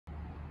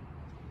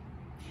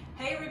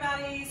Hey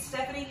everybody,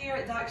 Stephanie here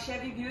at Doc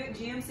Chevy Buick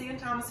GMC in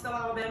Thomasville,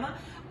 Alabama,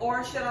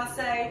 or should I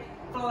say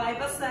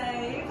Flavor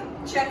Save.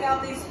 Check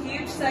out these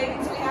huge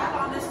savings we have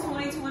on this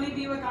 2020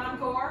 Buick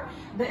Encore.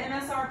 The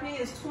MSRP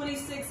is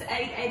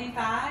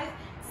 $26,885.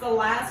 It's the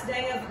last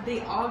day of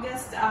the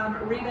August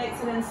rebates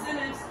and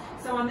incentives.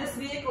 So on this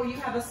vehicle, you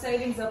have a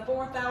savings of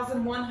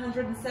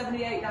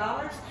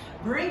 $4,178,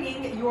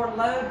 bringing your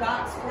low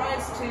box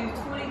price to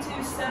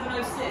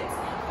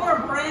 $22,706 for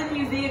a brand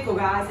new vehicle,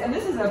 guys. And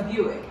this is a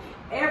Buick.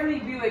 Every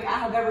Buick I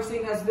have ever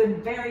seen has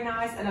been very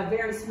nice and a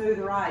very smooth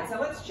ride. So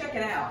let's check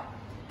it out.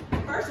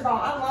 First of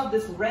all, I love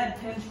this red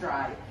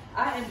pinstripe.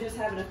 I am just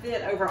having a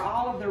fit over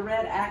all of the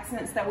red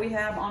accents that we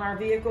have on our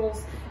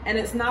vehicles, and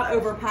it's not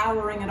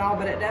overpowering at all,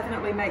 but it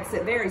definitely makes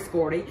it very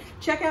sporty.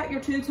 Check out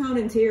your two-tone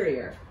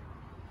interior.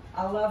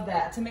 I love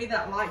that. To me,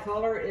 that light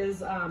color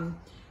is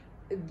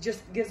it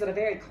just gives it a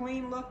very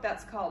clean look.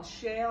 That's called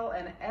shale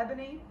and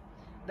ebony.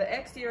 The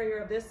exterior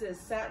of this is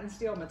satin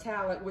steel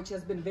metallic, which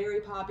has been very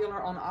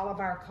popular on all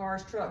of our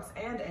cars, trucks,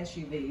 and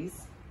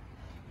SUVs.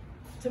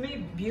 To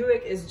me,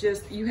 Buick is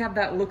just, you have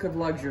that look of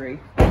luxury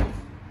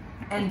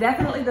and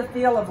definitely the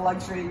feel of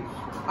luxury.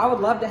 I would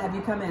love to have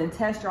you come in and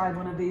test drive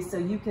one of these so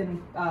you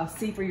can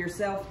see for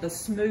yourself the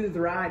smooth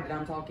ride that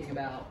I'm talking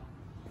about.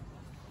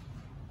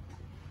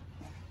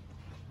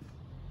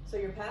 So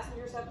your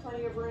passengers have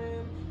plenty of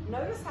room.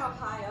 Notice how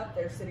high up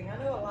they're sitting. I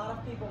know a lot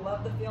of people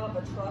love the feel of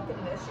a truck and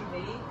an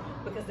SUV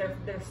because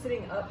they're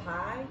sitting up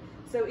high.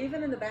 So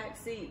even in the back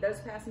seat, those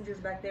passengers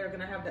back there are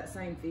gonna have that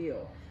same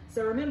feel.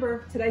 So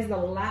remember, today's the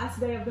last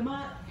day of the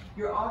month.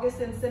 Your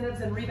August incentives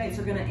and rebates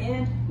are gonna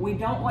end. We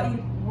don't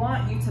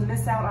want you to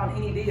miss out on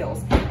any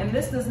deals. And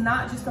this does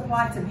not just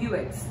apply to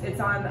Buicks. It's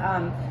on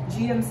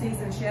GMCs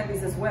and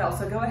Chevys as well.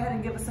 So go ahead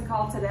and give us a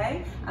call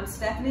today. I'm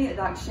Stephanie at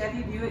Doc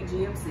Chevy Buick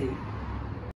GMC.